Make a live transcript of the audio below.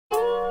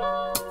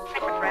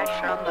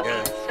Pressure on the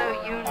beat,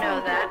 so you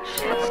know that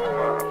shit's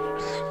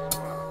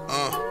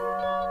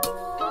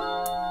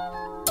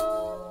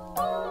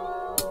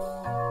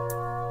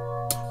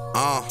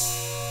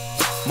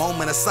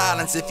Moment of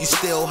silence if you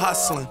still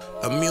hustling.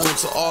 Immune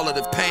to all of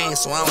the pain,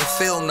 so I don't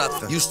feel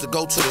nothing. Used to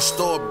go to the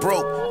store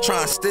broke,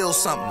 try and steal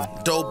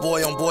something. Dope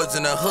boy on boards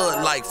in the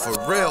hood, like for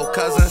real,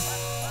 cousin.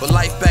 But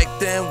life back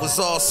then was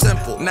all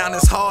simple. Now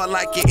it's hard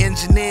like your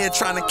engineer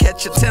trying to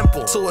catch a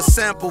tempo to a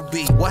sample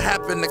beat. What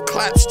happened to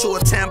claps to a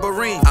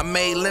tambourine? I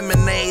made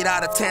lemonade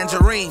out of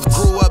tangerines.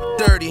 Grew up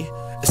dirty.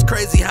 It's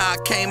crazy how I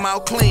came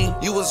out clean.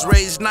 You was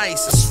raised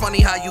nice, it's funny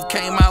how you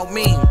came out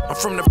mean. I'm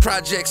from the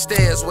project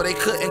stairs where they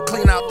couldn't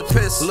clean out the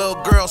piss. Little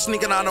girl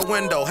sneaking out a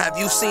window, have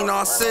you seen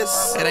our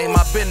sis? It ain't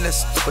my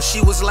business, but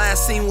she was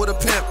last seen with a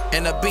pimp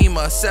in a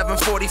Beamer,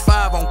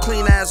 745 on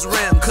clean ass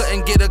rims.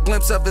 Couldn't get a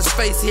glimpse of his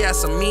face, he had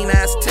some mean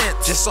ass tint.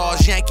 Just saw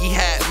his Yankee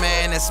hat,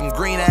 man, and some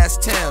green ass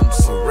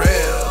Timbs. For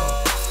real,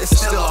 it's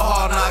still a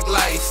hard knock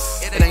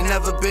life. It ain't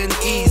never been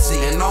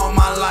easy in all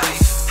my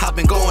life. I've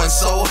been going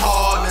so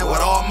hard, man, with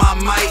all my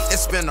might.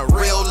 It's been a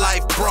real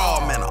life brawl,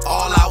 man, an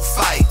all out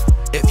fight.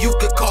 If you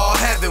could call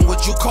heaven,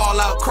 would you call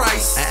out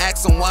Christ? And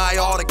ask him why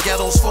all the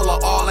ghetto's full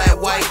of all that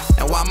white?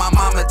 And why my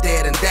mama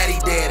dead and daddy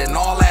dead and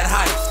all that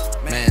hype?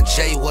 Man,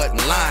 Jay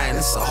wasn't lying,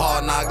 it's a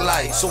hard knock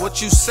life. So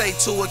what you say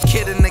to a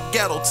kid in the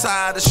ghetto,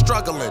 tired of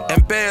struggling?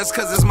 Embarrassed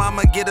cause his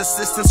mama get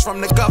assistance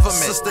from the government.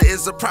 Sister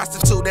is a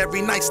prostitute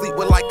every night, sleep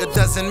with like a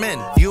dozen men.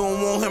 You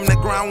don't want him to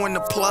grind when the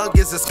plug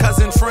is his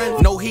cousin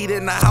friend? No heat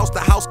in the house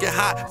get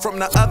hot from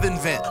the oven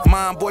vent.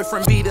 Mom,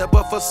 boyfriend beat her,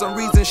 but for some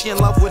reason she in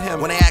love with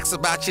him. When they ask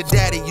about your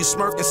daddy, you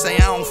smirk and say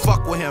I don't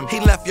fuck with him. He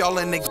left y'all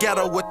in the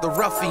ghetto with the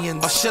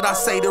ruffians, or should I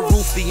say the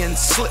ruffians.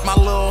 Slipped my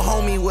little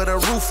homie with a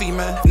roofie,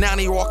 man. Now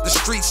he walk the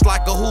streets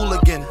like a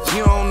hooligan.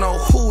 You don't know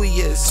who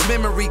he is. His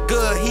memory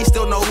good, he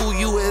still know who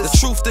you is. The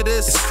truth to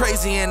this is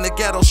crazy in the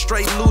ghetto,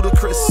 straight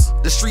ludicrous.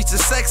 The streets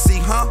is sexy,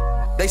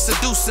 huh? They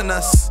seducing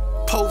us.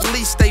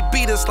 Police, they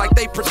beat us like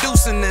they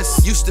producing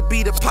this. Used to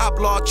be the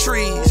poplar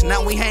trees,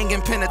 now we hang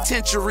in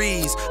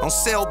penitentiaries on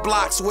cell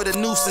blocks where the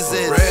nooses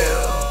is. For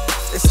real,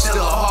 it's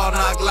still a hard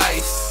knock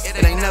life.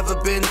 It ain't never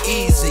been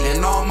easy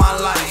in all my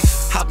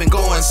life. I've been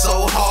going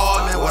so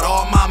hard, man, with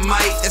all my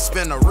might. It's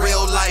been a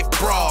real life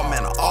brawl,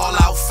 man, an all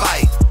out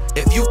fight.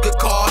 If you could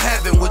call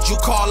heaven, would you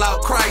call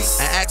out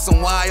Christ? And ask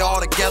him why all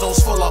the ghetto's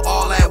full of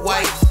all that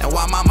white? And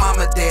why my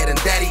mama dead and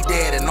daddy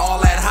dead and all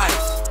that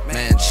hype?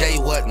 Man, Jay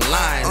wasn't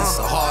lying, it's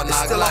a hard knock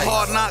life. Still a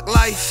hard knock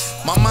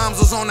life. My mom's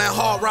was on that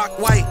hard rock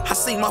white. I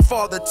seen my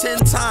father 10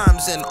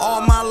 times in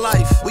all my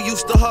life. We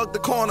used to hug the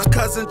corner,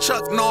 cousin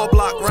Chuck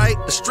Knoblauch, right?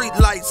 The street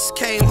lights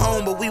came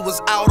home, but we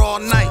was out all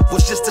night.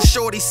 Was just a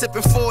shorty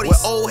sipping 40s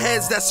with old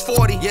heads that's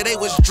 40. Yeah, they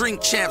was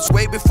drink champs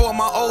way before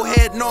my old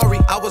head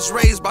Nori. I was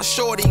raised by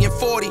Shorty and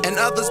 40 and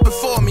others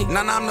before me.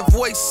 Now I'm the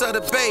voice of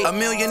the Bay, a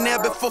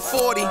millionaire before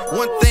 40.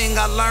 One thing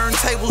I learned,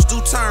 tables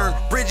do turn,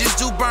 bridges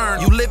do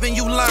burn. You live and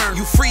you learn,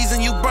 you freeze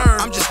and you burn.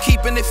 I'm just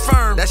keeping it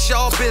firm. That's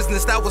y'all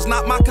business, that was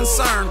not my concern.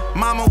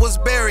 Mama was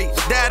buried,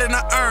 dad in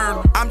a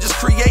urn. I'm just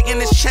creating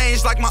this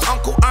change like my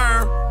Uncle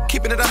Earn.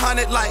 Keeping it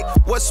 100 like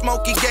what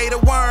Smokey gave the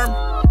worm.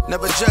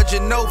 Never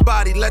judging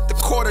nobody, let the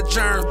court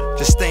adjourn.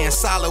 Just staying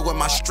solid with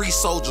my street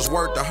soldiers,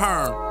 word to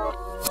Hearn.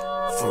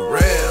 For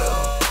real,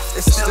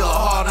 it's still a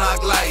hard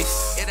knock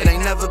life. It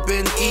ain't never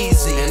been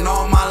easy in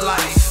all my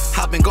life.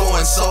 I've been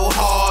going so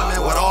hard,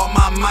 man, with all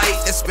my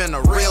might. It's been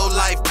a real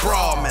life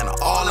brawl, man, an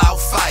all out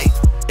fight.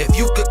 If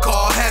you could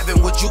call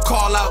heaven, would you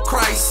call out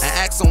Christ? And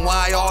ask him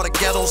why all the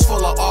ghetto's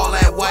full of all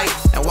that white?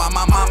 And why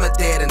my mama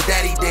dead and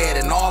daddy dead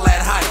and all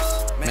that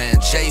hype?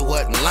 Man, Jay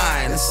wasn't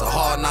lying, it's a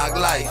hard knock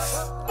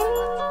life.